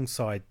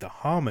alongside the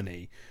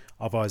harmony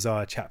of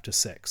Isaiah chapter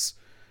 6.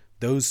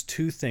 Those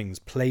two things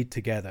played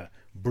together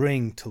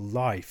bring to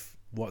life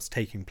what's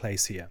taking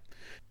place here.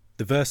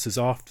 The verses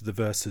after the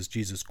verses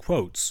Jesus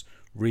quotes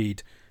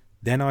read,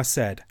 "Then I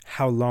said,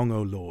 How long,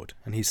 O Lord?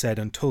 And he said,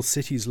 Until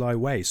cities lie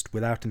waste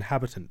without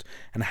inhabitant,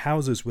 and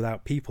houses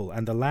without people,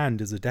 and the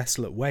land is a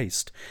desolate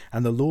waste,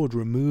 and the Lord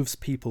removes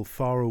people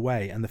far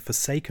away, and the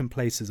forsaken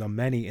places are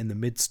many in the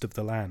midst of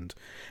the land.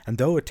 And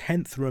though a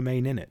tenth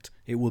remain in it,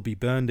 it will be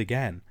burned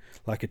again,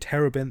 like a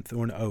terebinth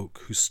or an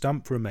oak, whose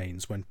stump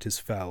remains when it is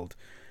felled.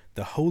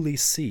 The holy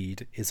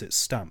seed is its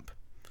stump."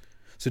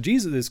 So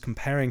Jesus is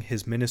comparing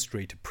his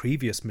ministry to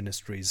previous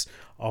ministries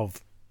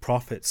of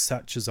prophets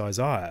such as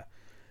Isaiah,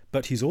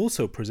 but he's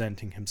also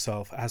presenting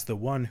himself as the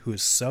one who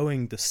is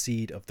sowing the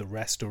seed of the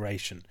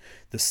restoration,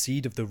 the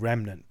seed of the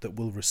remnant that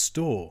will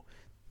restore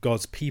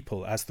God's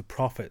people as the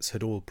prophets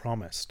had all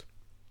promised.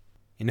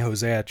 In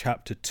Hosea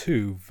chapter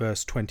 2,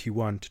 verse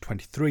 21 to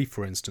 23,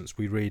 for instance,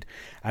 we read,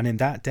 "And in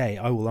that day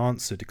I will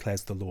answer,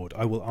 declares the Lord.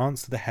 I will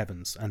answer the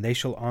heavens, and they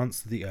shall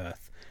answer the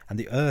earth, and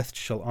the earth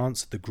shall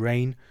answer the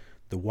grain,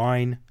 the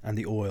wine, and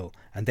the oil,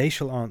 and they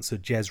shall answer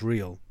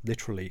Jezreel,"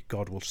 literally,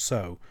 God will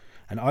sow,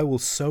 "and I will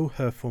sow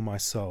her for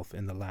myself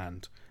in the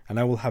land, and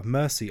I will have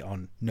mercy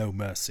on no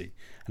mercy,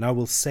 and I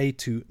will say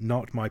to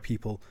not my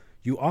people,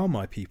 You are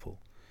my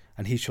people,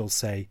 and he shall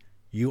say,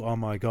 You are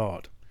my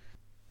God."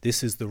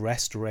 This is the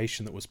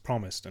restoration that was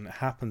promised, and it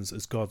happens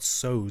as God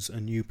sows a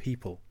new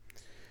people.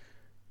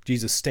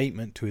 Jesus'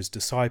 statement to his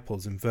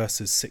disciples in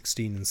verses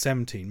 16 and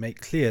 17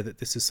 make clear that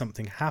this is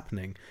something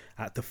happening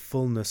at the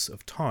fullness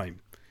of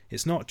time.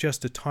 It's not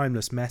just a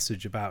timeless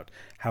message about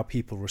how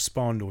people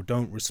respond or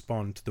don't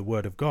respond to the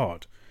word of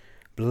God.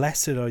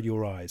 "Blessed are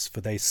your eyes,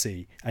 for they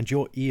see, and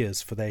your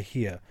ears, for they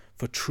hear.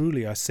 For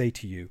truly I say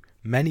to you,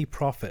 many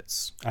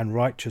prophets and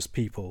righteous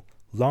people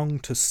long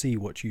to see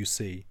what you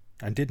see,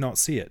 and did not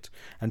see it,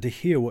 and to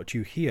hear what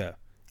you hear,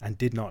 and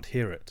did not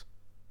hear it."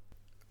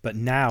 But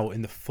now,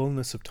 in the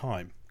fullness of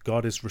time,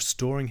 God is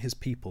restoring his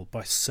people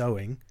by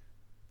sowing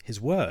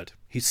his word.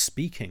 He's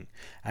speaking,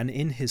 and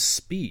in his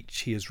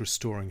speech he is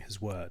restoring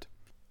his word.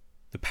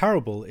 The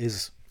parable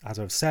is, as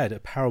I've said, a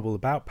parable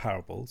about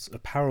parables, a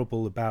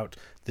parable about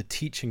the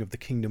teaching of the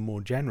kingdom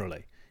more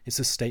generally. It's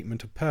a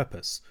statement of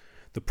purpose.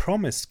 The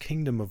promised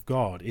kingdom of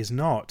God is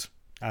not,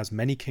 as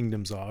many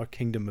kingdoms are, a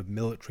kingdom of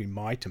military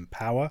might and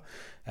power,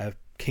 a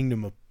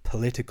kingdom of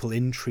political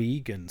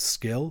intrigue and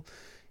skill.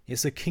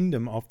 It's a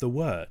kingdom of the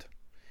word.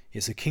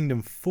 It's a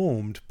kingdom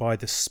formed by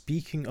the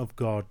speaking of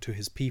God to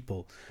his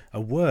people, a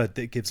word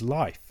that gives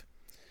life.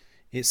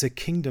 It's a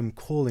kingdom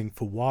calling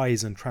for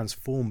wise and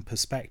transformed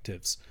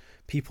perspectives,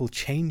 people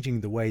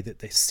changing the way that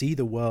they see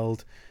the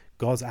world,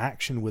 God's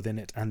action within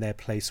it, and their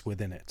place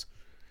within it.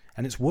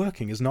 And its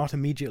working is not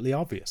immediately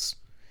obvious.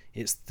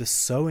 It's the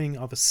sowing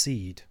of a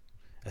seed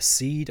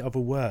of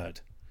a word,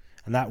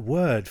 and that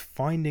word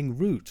finding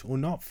root or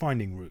not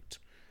finding root,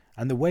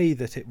 and the way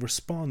that it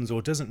responds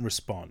or doesn't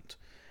respond.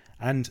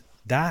 And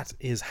that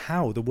is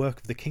how the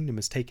work of the kingdom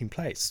is taking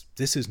place.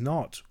 This is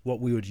not what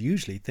we would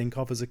usually think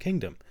of as a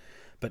kingdom.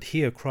 But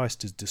here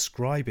Christ is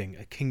describing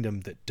a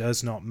kingdom that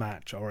does not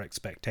match our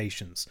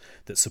expectations,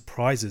 that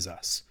surprises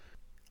us.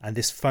 And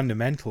this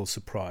fundamental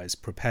surprise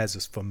prepares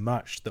us for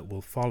much that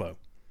will follow.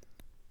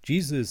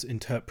 Jesus'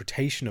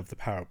 interpretation of the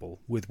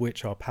parable, with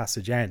which our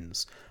passage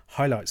ends,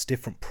 highlights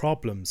different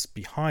problems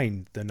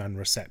behind the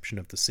non-reception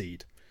of the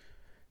seed.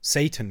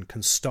 Satan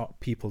can stop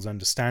people's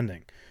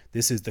understanding.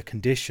 This is the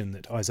condition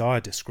that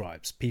Isaiah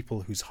describes,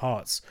 people whose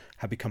hearts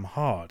have become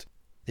hard.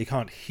 They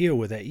can't hear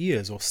with their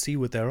ears or see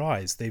with their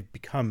eyes. They've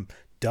become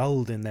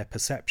dulled in their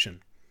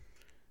perception.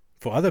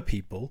 For other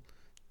people,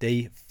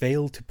 they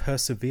fail to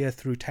persevere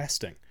through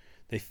testing.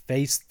 They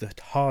face the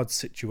hard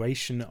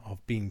situation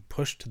of being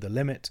pushed to the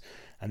limit,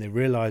 and they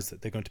realize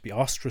that they're going to be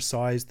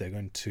ostracized, they're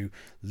going to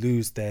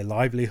lose their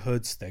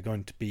livelihoods, they're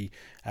going to be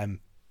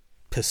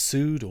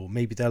pursued, or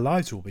maybe their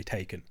lives will be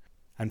taken.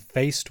 And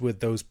faced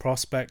with those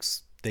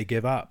prospects, they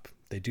give up.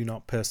 They do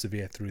not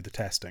persevere through the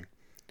testing.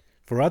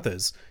 For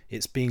others,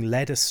 it's being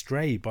led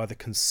astray by the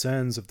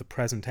concerns of the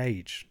present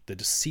age. The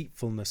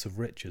deceitfulness of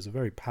riches, a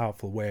very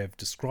powerful way of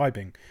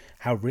describing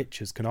how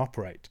riches can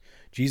operate.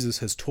 Jesus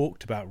has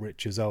talked about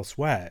riches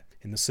elsewhere,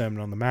 in the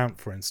Sermon on the Mount,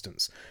 for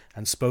instance,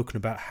 and spoken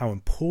about how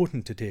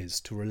important it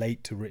is to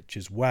relate to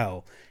riches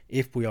well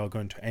if we are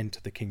going to enter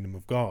the kingdom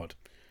of God.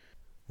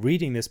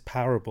 Reading this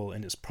parable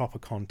in its proper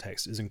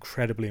context is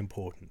incredibly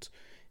important.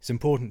 It's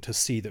important to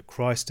see that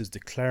Christ is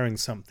declaring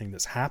something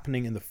that's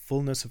happening in the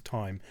fullness of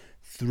time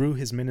through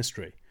his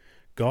ministry.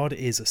 God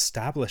is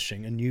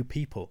establishing a new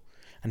people,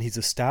 and he's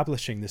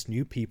establishing this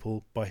new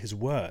people by his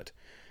word.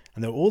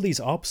 And there are all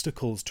these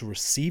obstacles to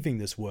receiving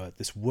this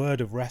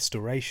word of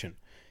restoration.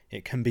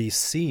 It can be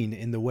seen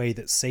in the way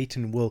that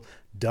Satan will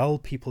dull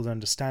people's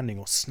understanding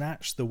or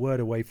snatch the word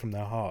away from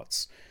their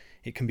hearts.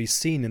 It can be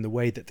seen in the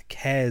way that the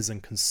cares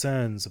and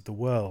concerns of the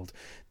world,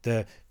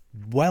 the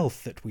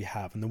wealth that we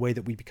have and the way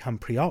that we become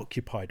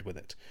preoccupied with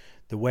it,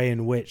 the way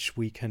in which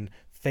we can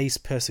face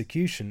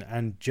persecution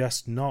and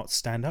just not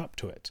stand up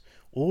to it.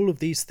 All of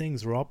these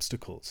things are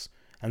obstacles,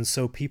 and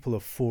so people are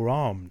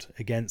forearmed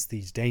against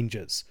these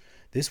dangers.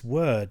 This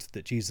word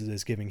that Jesus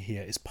is giving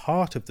here is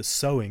part of the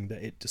sowing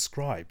that it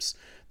describes.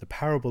 The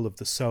parable of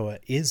the sower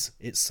is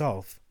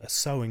itself a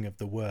sowing of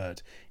the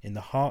word in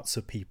the hearts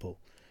of people,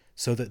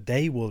 so that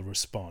they will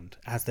respond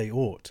as they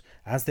ought,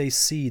 as they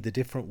see the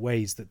different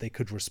ways that they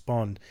could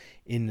respond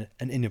in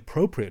an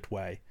inappropriate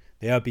way.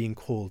 They are being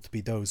called to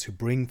be those who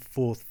bring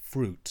forth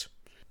fruit.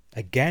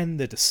 Again,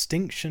 the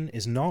distinction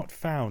is not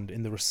found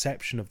in the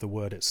reception of the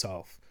word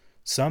itself.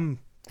 Some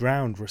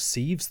ground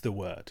receives the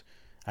word,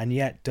 and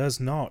yet does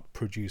not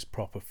produce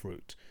proper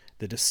fruit.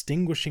 The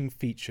distinguishing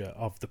feature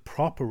of the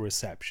proper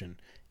reception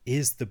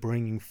is the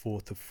bringing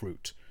forth of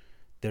fruit.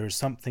 There is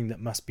something that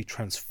must be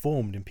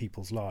transformed in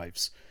people's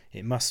lives.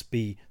 It must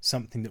be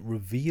something that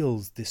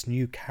reveals this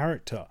new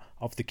character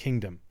of the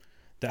kingdom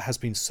that has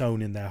been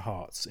sown in their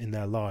hearts, in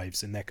their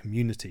lives, in their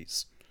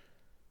communities.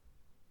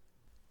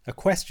 A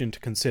question to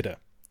consider.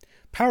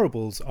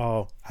 Parables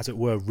are, as it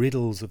were,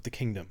 riddles of the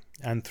kingdom,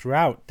 and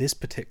throughout this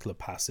particular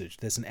passage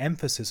there's an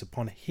emphasis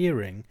upon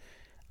hearing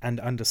and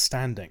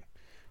understanding.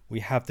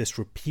 We have this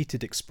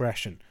repeated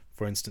expression,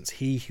 for instance,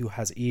 he who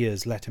has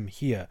ears, let him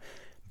hear.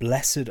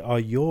 Blessed are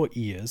your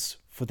ears,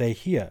 for they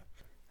hear.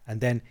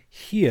 And then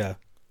hear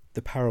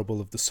the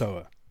parable of the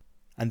sower.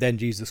 And then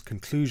Jesus'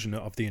 conclusion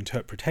of the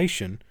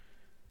interpretation,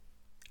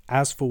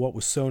 as for what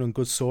was sown on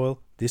good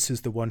soil, this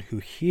is the one who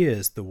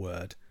hears the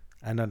word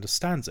and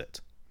understands it.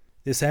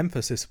 This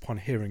emphasis upon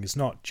hearing is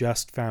not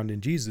just found in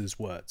Jesus'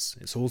 words,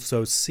 it's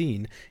also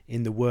seen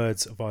in the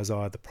words of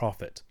Isaiah the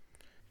prophet.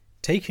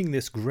 Taking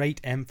this great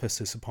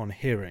emphasis upon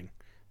hearing,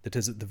 that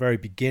is at the very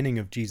beginning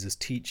of Jesus'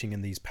 teaching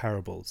in these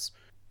parables,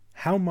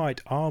 how might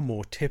our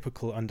more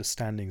typical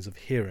understandings of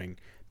hearing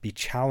be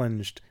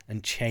challenged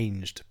and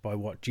changed by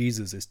what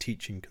Jesus is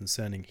teaching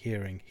concerning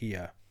hearing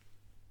here?